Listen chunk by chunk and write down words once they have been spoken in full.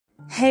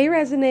Hey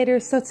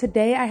Resinators, so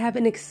today I have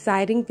an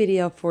exciting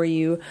video for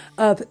you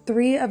of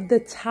 3 of the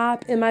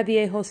top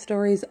MIVA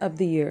stories of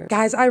the year.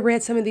 Guys, I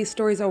read some of these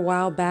stories a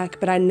while back,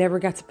 but I never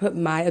got to put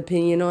my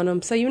opinion on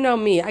them. So you know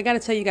me, I gotta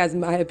tell you guys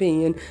my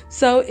opinion.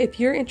 So if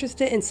you're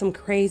interested in some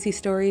crazy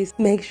stories,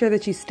 make sure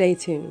that you stay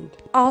tuned.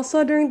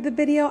 Also during the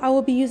video, I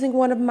will be using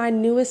one of my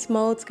newest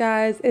molds,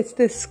 guys. It's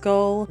this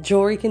skull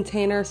jewelry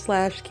container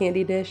 /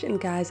 candy dish. And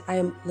guys, I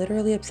am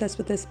literally obsessed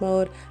with this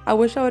mold. I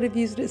wish I would have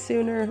used it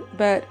sooner,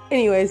 but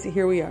anyways,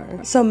 here we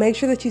are. So make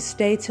sure that you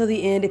stay till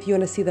the end if you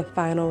want to see the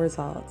final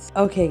results.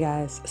 Okay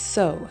guys,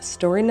 so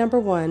story number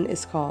 1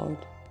 is called,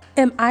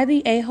 Am I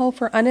the a-hole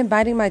for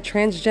uninviting my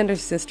transgender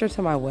sister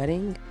to my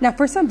wedding? Now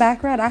for some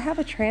background, I have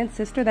a trans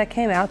sister that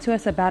came out to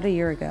us about a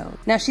year ago.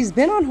 Now she's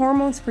been on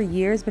hormones for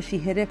years, but she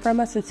hid it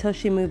from us until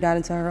she moved out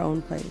into her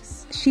own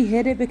place. She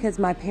hid it because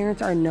my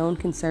parents are known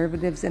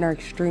conservatives and are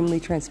extremely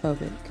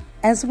transphobic.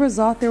 As a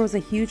result, there was a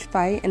huge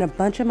fight and a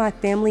bunch of my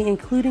family,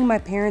 including my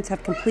parents,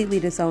 have completely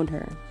disowned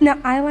her. Now,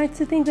 I like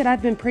to think that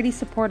I've been pretty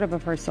supportive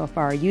of her so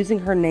far, using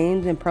her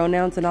names and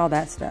pronouns and all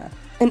that stuff.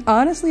 And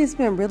honestly, it's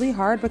been really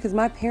hard because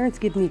my parents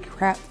give me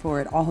crap for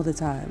it all the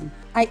time.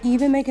 I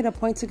even make it a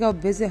point to go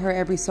visit her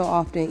every so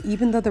often,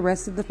 even though the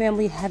rest of the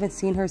family haven't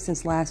seen her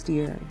since last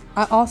year.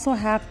 I also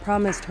have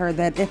promised her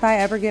that if I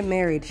ever get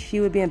married, she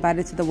would be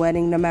invited to the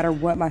wedding no matter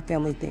what my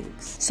family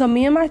thinks. So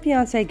me and my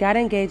fiance got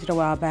engaged a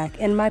while back,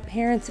 and my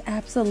parents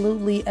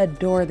absolutely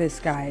adore this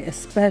guy,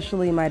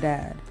 especially my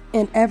dad.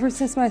 And ever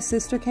since my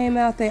sister came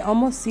out, they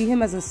almost see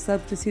him as a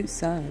substitute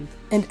son.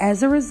 And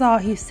as a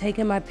result, he's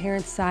taken my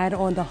parents' side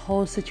on the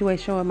whole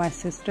situation with my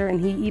sister, and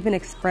he even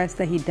expressed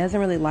that he doesn't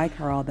really like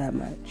her all that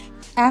much.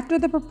 After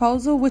the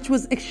proposal, which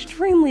was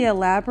extremely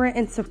elaborate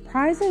and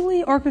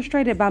surprisingly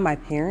orchestrated by my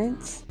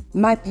parents,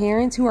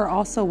 who are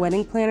also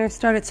wedding planners,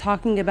 started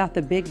talking about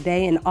the big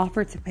day and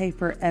offered to pay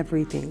for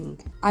everything.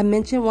 I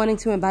mentioned wanting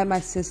to invite my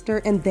sister,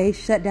 and they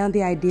shut down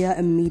the idea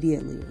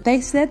immediately.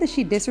 They said that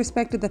she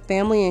disrespected the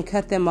family and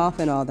cut them off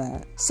and all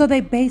that. So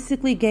they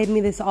basically gave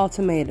me this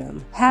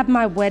ultimatum: have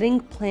my wedding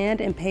planned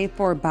and paid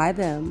for by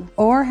them,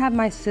 or have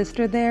my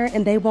sister there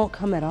and they won't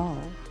come at all.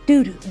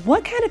 Dude,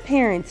 what kind of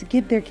parents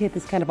give their kid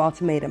this kind of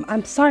ultimatum?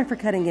 I'm sorry for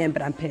cutting in,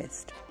 but I'm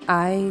pissed.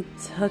 I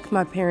took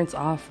my parents'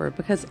 offer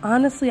because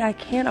honestly, I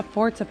can't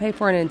afford to pay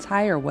for an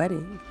entire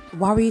wedding.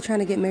 Why were you trying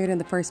to get married in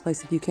the first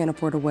place if you can't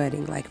afford a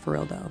wedding? Like, for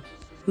real though.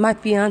 My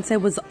fiance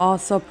was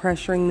also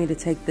pressuring me to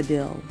take the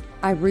deal.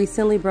 I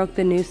recently broke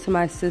the news to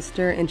my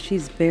sister, and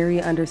she's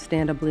very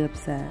understandably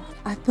upset.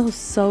 I feel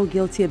so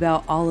guilty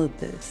about all of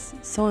this.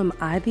 So am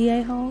I the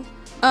a-hole?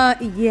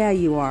 Yeah,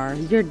 you are.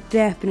 You're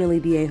definitely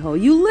the a-hole.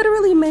 You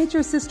literally made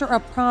your sister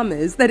a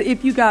promise that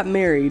if you got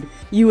married,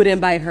 you would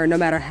invite her no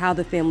matter how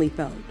the family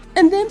felt.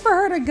 And then for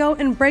her to go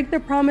and break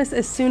the promise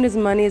as soon as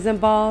money is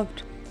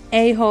involved,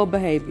 a-hole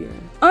behavior.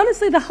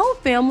 Honestly, the whole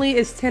family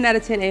is 10 out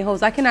of 10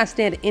 a-holes. I cannot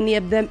stand any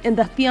of them, and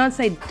the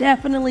fiance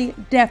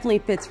definitely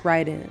fits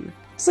right in.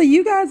 So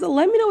you guys,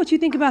 let me know what you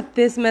think about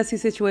this messy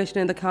situation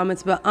in the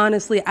comments, but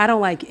honestly, I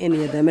don't like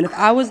any of them. And if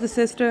I was the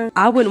sister,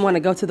 I wouldn't want to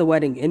go to the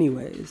wedding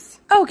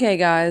anyways. Okay,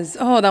 guys.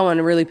 Oh, that one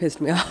really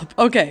pissed me off.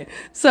 Okay,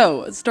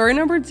 so story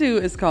number 2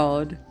 is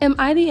called, Am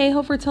I the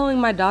a-hole for telling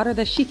my daughter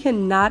that she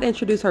cannot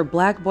introduce her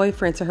black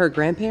boyfriend to her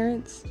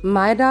grandparents?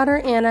 My daughter,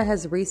 Anna,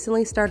 has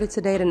recently started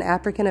to date an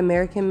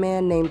African-American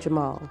man named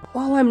Jamal.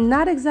 While I'm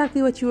not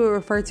exactly what you would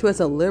refer to as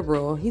a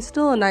liberal, he's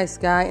still a nice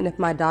guy, and if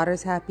my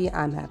daughter's happy,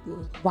 I'm happy.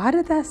 Why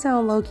did that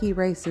sound low-key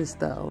racist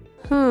though?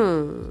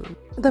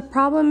 The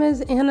problem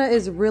is Anna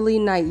is really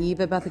naive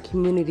about the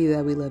community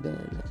that we live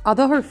in.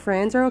 Although her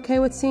friends are okay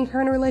with seeing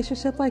her in a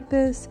relationship like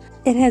this,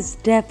 it has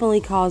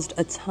definitely caused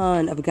a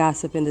ton of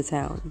gossip in the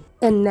town.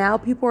 And now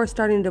people are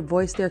starting to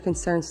voice their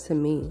concerns to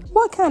me.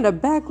 What kind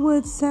of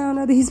backwoods town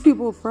are these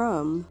people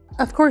from?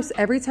 Of course,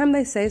 every time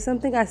they say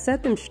something, I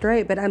set them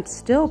straight, but I'm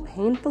still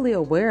painfully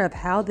aware of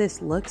how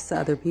this looks to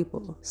other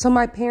people. So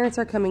my parents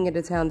are coming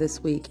into town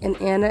this week, and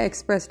Anna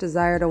expressed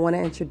desire to want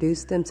to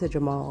introduce them to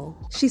Jamal.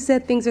 She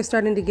said things are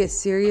starting to get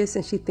serious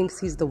and she thinks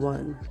he's the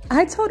one.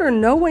 I told her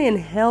no way in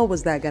hell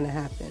was that gonna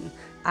happen.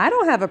 I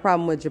don't have a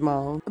problem with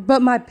Jamal,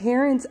 but my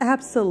parents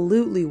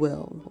absolutely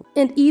will.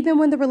 And even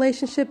when the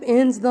relationship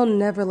ends, they'll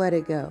never let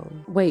it go.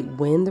 Wait,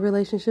 when the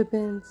relationship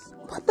ends?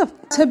 What the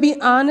To be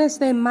honest,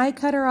 they might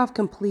cut her off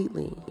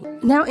completely.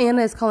 Now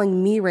Anna is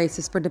calling me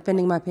racist for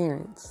defending my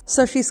parents.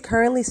 So she's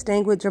currently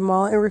staying with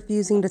Jamal and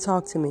refusing to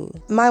talk to me.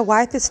 My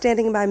wife is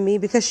standing by me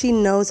because she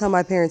knows how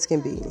my parents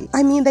can be.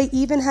 I mean, they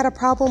even had a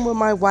problem with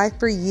my wife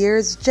for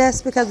years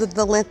just because of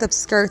the length of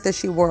skirt that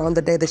she wore on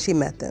the day that she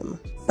met them.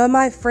 But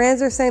my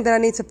friends are saying that I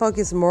need to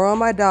focus more on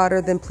my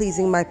daughter than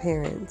pleasing my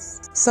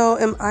parents. So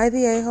am I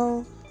the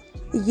a-hole?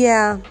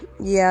 Yeah,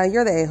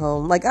 you're the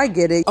a-hole. Like, I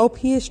get it.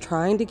 OP is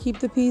trying to keep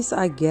the peace,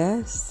 I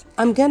guess.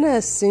 I'm gonna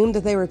assume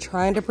that they were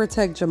trying to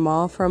protect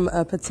Jamal from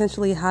a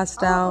potentially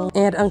hostile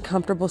and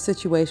uncomfortable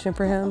situation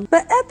for him.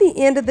 But at the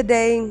end of the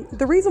day,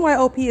 the reason why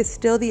OP is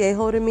still the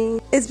a-hole to me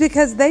is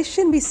because they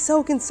shouldn't be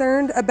so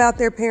concerned about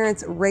their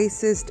parents'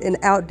 racist and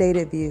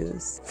outdated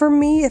views. For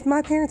me, if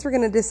my parents were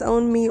gonna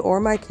disown me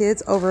or my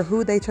kids over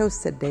who they chose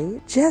to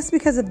date, just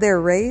because of their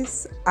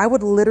race, I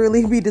would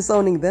literally be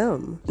disowning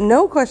them.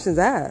 No questions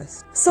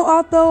asked. So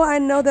although I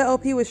know that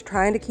OP was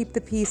trying to keep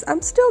the peace,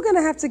 I'm still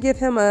gonna have to give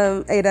him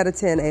a 8 out of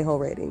 10 a-hole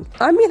rating.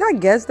 I mean, I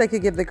guess they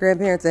could give the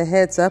grandparents a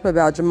heads up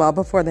about Jamal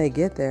before they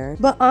get there.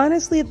 But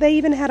honestly, if they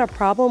even had a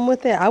problem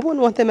with it, I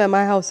wouldn't want them at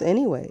my house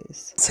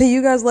anyways. So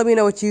you guys let me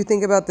know what you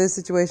think about this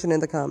situation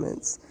in the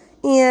comments.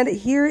 And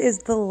here is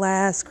the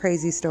last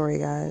crazy story,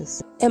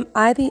 guys. Am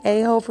I the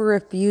a-hole for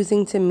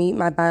refusing to meet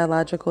my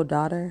biological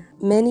daughter?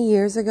 Many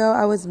years ago,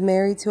 I was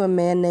married to a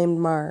man named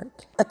Mark.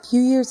 A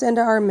few years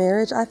into our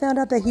marriage, I found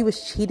out that he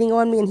was cheating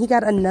on me and he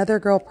got another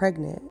girl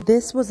pregnant.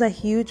 This was a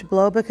huge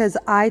blow because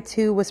I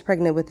too was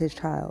pregnant with his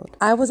child.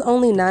 I was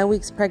only 9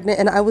 weeks pregnant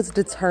and I was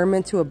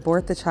determined to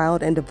abort the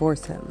child and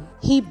divorce him.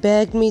 He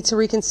begged me to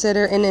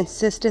reconsider and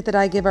insisted that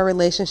I give our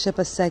relationship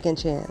a second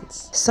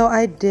chance. So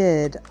I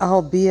did,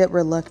 albeit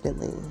reluctantly.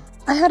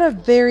 I had a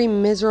very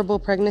miserable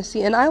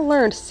pregnancy and I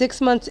learned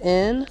 6 months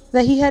in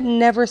that he had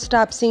never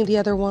stopped seeing the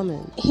other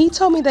woman. He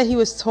told me that he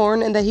was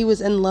torn and that he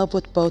was in love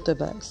with both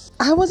of us.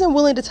 I wasn't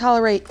willing to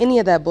tolerate any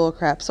of that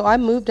bullcrap, so I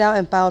moved out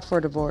and filed for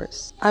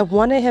divorce. I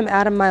wanted him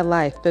out of my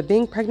life, but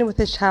being pregnant with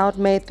his child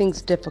made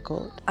things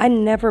difficult. I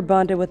never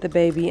bonded with the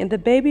baby, and the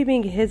baby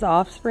being his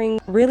offspring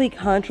really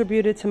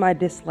contributed to my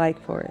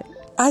dislike for it.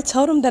 I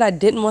told him that I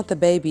didn't want the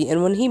baby,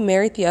 and when he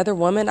married the other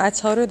woman, I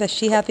told her that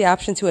she had the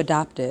option to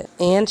adopt it,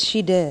 and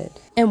she did.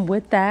 And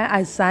with that,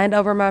 I signed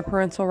over my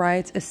parental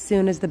rights as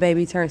soon as the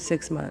baby turned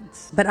 6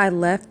 months. But I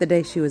left the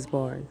day she was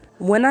born.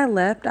 When I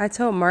left, I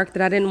told Mark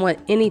that I didn't want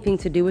anything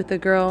to do with the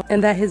girl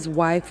and that his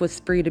wife was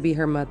free to be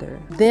her mother.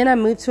 Then I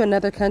moved to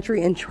another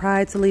country and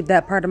tried to leave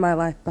that part of my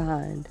life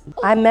behind.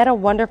 I met a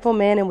wonderful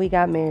man and we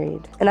got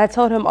married. And I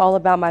told him all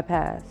about my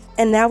past.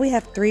 And now we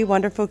have 3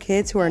 wonderful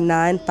kids who are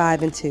 9,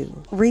 5, and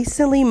 2.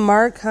 Recently,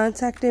 Mark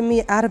contacted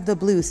me out of the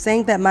blue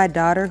saying that my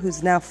daughter,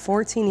 who's now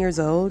 14 years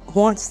old,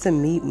 wants to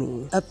meet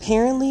me.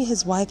 Apparently,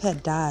 his wife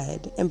had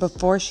died, and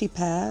before she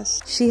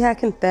passed, she had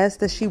confessed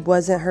that she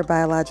wasn't her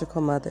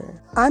biological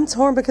mother. I'm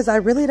torn because I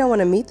really don't want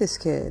to meet this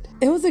kid.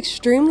 It was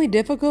extremely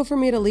difficult for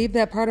me to leave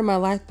that part of my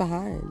life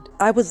behind.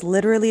 I was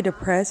literally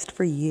depressed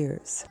for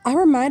years. I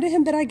reminded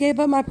him that I gave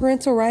up my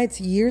parental rights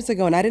years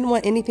ago and I didn't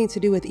want anything to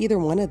do with either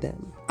one of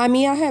them. I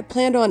mean, I had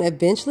planned on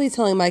eventually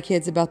telling my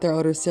kids about their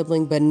older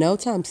sibling, but no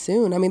time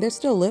soon. I mean, they're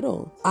still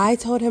little. I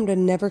told him to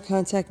never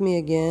contact me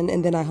again,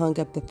 and then I hung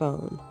up the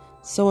phone.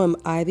 So am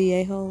I the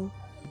a-hole?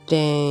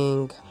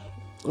 Dang.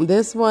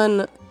 This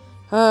one,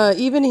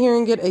 even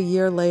hearing it a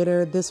year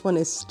later, this one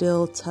is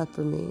still tough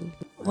for me.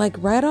 Like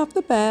right off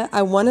the bat,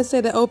 I want to say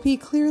that OP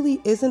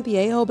clearly isn't the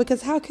a-hole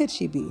because how could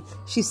she be?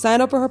 She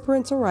signed up for her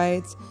parental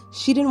rights.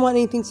 She didn't want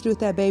anything to do with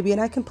that baby,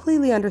 and I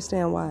completely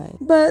understand why.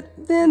 But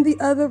then the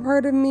other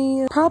part of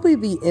me, probably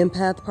the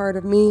empath part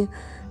of me,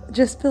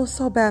 just feels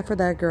so bad for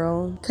that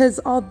girl.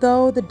 Because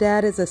although the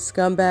dad is a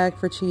scumbag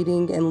for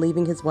cheating and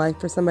leaving his wife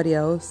for somebody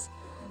else,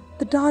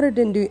 the daughter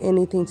didn't do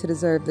anything to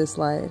deserve this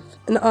life.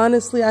 And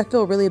honestly, I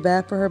feel really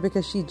bad for her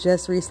because she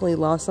just recently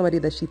lost somebody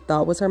that she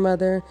thought was her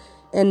mother,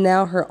 and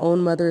now her own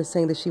mother is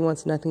saying that she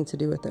wants nothing to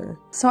do with her.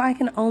 So I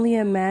can only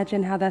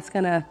imagine how that's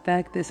gonna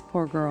affect this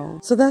poor girl.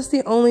 So that's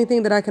the only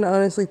thing that I can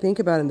honestly think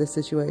about in this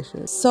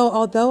situation. So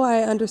although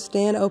I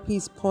understand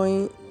OP's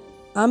point,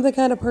 I'm the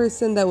kind of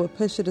person that would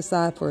push it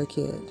aside for a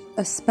kid,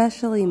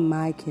 especially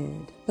my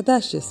kid. But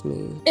that's just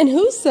me. And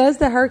who says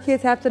that her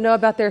kids have to know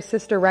about their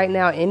sister right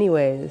now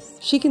anyways?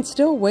 She can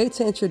still wait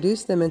to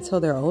introduce them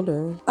until they're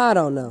older. I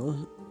don't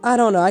know.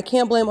 I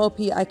can't blame OP.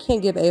 I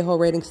can't give a-hole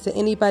ratings to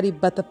anybody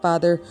but the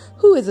father,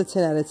 who is a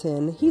 10 out of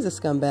 10. He's a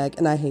scumbag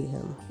and I hate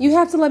him. You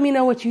have to let me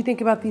know what you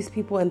think about these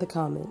people in the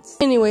comments.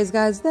 Anyways,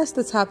 guys, that's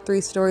the top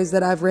 3 stories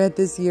that I've read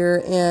this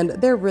year, and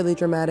they're really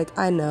dramatic,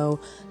 I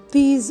know.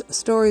 These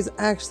stories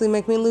actually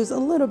make me lose a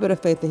little bit of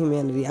faith in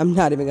humanity. I'm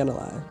not even gonna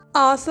lie.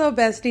 Also,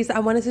 besties, I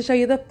wanted to show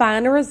you the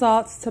final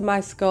results to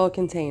my skull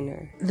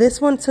container.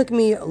 This one took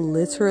me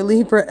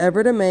literally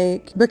forever to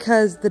make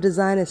because the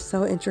design is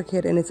so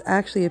intricate and it's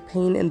actually a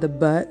pain in the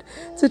butt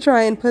to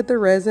try and put the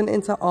resin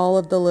into all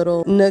of the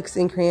little nooks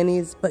and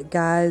crannies. But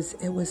guys,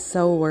 it was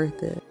so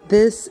worth it.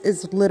 This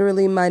is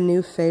literally my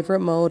new favorite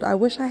mold. I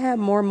wish I had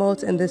more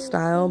molds in this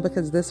style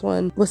because this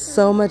one was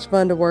so much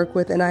fun to work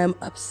with and I am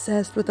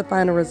obsessed with the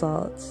final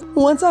results.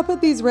 Once I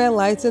put these red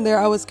lights in there,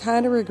 I was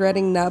kind of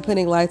regretting not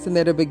putting lights in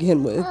there to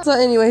begin with. So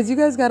anyways, you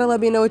guys gotta let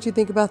me know what you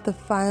think about the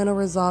final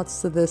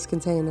results to this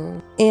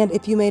container. And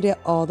if you made it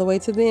all the way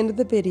to the end of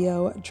the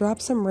video, drop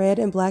some red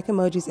and black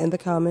emojis in the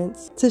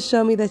comments to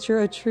show me that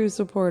you're a true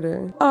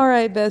supporter.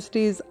 Alright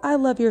besties, I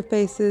love your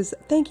faces.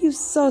 Thank you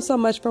so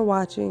much for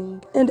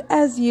watching. And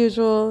as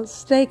usual,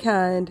 stay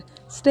kind,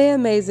 stay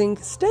amazing,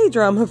 stay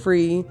drama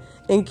free,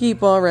 and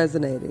keep on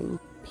resonating.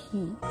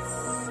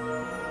 Peace.